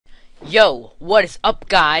Yo, what is up,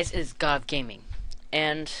 guys? It's God of Gaming,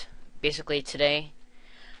 and basically today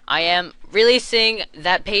I am releasing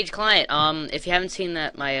that page client. If you haven't seen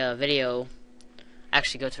that my video,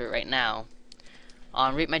 actually go to it right now.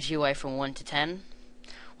 Rate my GUI from 1 to 10.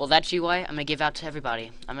 Well, that GUI I'm gonna give out to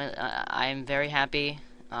everybody. I'm very happy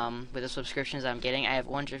with the subscriptions I'm getting. I have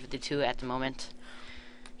 152 at the moment,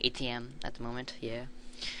 ATM at the moment, yeah.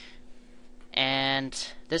 And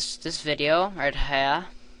this video right here,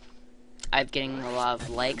 I'm getting a lot of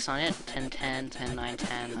likes on it. 10, 10, 10, 9,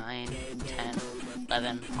 10, 9, 10,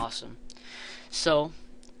 11. Awesome. So,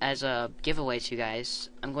 as a giveaway to you guys,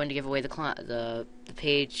 I'm going to give away the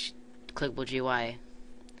page Clickable GUI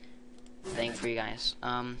thing for you guys.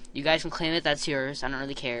 You guys can claim it. That's yours. I don't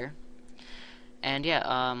really care. And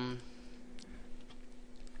yeah.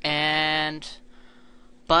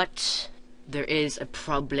 But there is a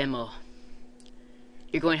problemo.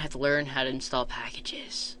 You're going to have to learn how to install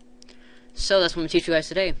packages. So that's what I'm going to teach you guys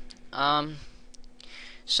today.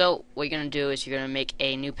 So what you're going to do is you're going to make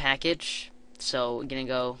a new package. So you're going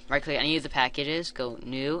to go right click any of the packages, go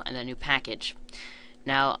new, and then new package.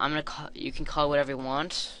 Now you can call it whatever you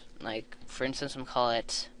want. Like for instance, I'm going to call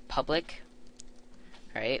it public.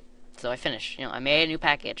 Alright, so I finished. I made a new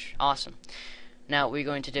package. Awesome. Now what you're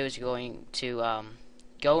going to do is you're going to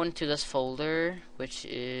go into this folder, which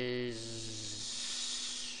is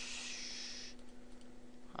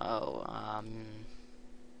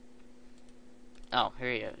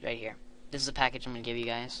here you go, right here. This is the package I'm going to give you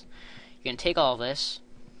guys. You're going to take all this.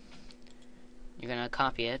 You're going to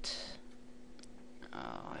copy it.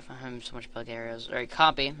 Oh, if I'm having so much bug errors. Alright,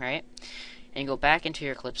 copy, right? And you go back into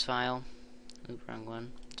your clips file. Oop, wrong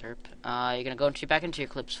one. Derp. You're going to go back into your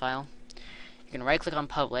clips file. You're going to right click on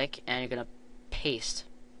public, and you're going to paste.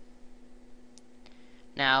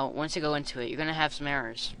 Now, once you go into it, you're going to have some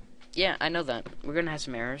errors. Yeah, I know that. We're going to have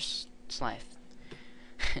some errors. It's life.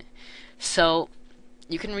 So,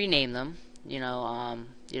 you can rename them. You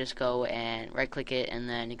just go and right click it, and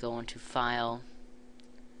then you go into file.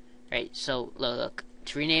 Right, so look.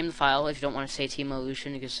 To rename the file, if you don't want to say Team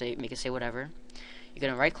Evolution, you can make it say whatever. You're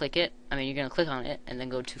going to right click it. You're going to click on it, and then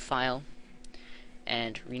go to file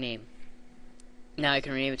and rename. Now you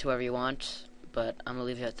can rename it to whatever you want, but I'm going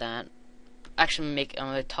to leave it at that. Actually, I'm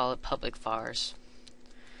going to call it public vars,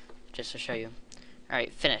 just to show you.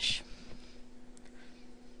 Alright, finish.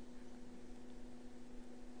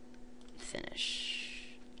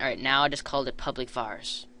 Alright, now I just called it public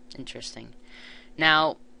vars. Interesting.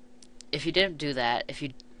 Now, if you didn't do that,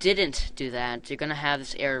 you're gonna have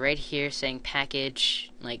this error right here saying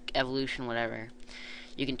package, like evolution, whatever.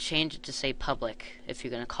 You can change it to say public if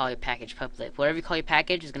you're gonna call your package public. Whatever you call your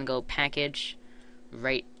package is gonna go package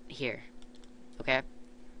right here. Okay?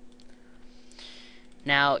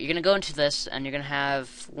 Now, you're gonna go into this, and you're gonna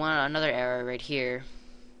have another error right here.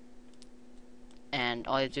 And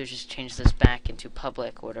all you do is just change this back into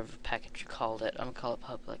public, or whatever package you called it. I'm gonna call it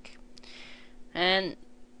public. And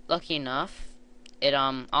lucky enough, it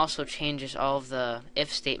also changes all of the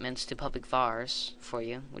if statements to public vars for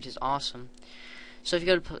you, which is awesome. So if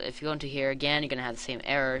you go into here again, you're gonna have the same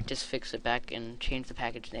error. Just fix it back and change the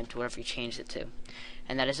package name to whatever you changed it to,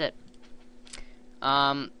 and that is it.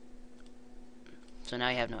 So now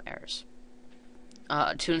you have no errors.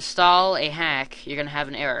 To install a hack, you're gonna have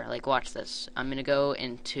an error. Like, watch this. I'm gonna go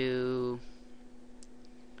into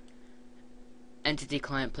entity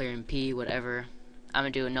client player MP, whatever. I'm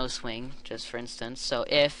gonna do a no swing, just for instance. So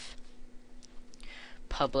if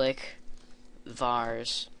public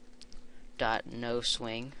vars dot no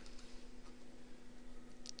swing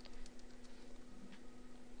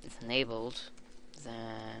is enabled,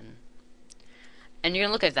 then. And you're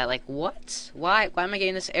gonna look at that like, what? Why am I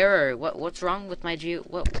getting this error? What's wrong with my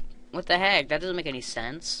what the heck? That doesn't make any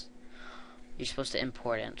sense. You're supposed to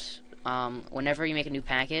import it. Whenever you make a new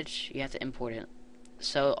package, you have to import it.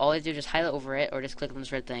 So all you do is just highlight over it, or just click on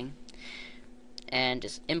this red thing, and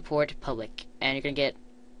just import public. And you're gonna get,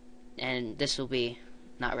 and this will be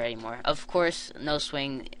not red anymore. Of course, no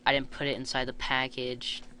swing. I didn't put it inside the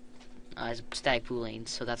package as a static boolean,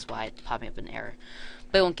 so that's why it's popping up an error.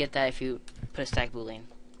 But you won't get that if you put a static boolean.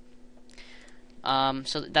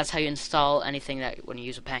 So that's how you install anything that when you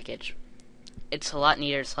use a package. It's a lot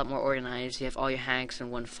neater, it's a lot more organized. You have all your hacks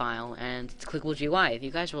in one file, and it's Clickable GUI. If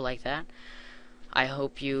you guys will like that, I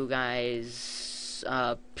hope you guys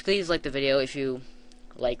please like the video if you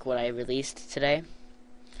like what I released today.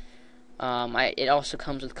 It also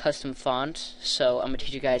comes with custom font, so I'm gonna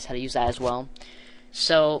teach you guys how to use that as well.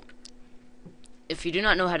 So if you do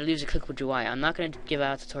not know how to use a Clickable GUI, I'm not going to give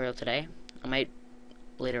out a tutorial today. I might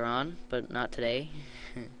later on, but not today.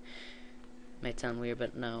 Might sound weird,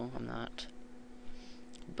 but no, I'm not.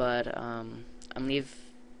 But I'm gonna leave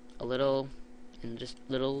a little, and just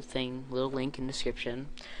little link in the description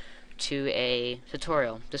to a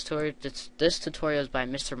tutorial. This tutorial is by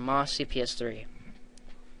Mr. Moss CPS3.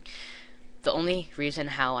 The only reason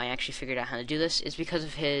how I actually figured out how to do this is because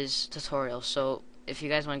of his tutorial. So if you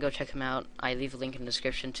guys want to go check him out, I leave a link in the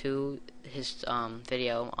description to his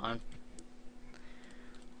video on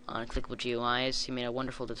Clickable Gui RELEASE. He made a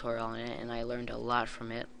wonderful tutorial on it, and I learned a lot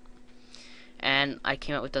from it. And I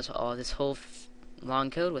came up with this whole long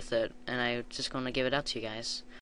code with it, and I'm just going to give it out to you guys.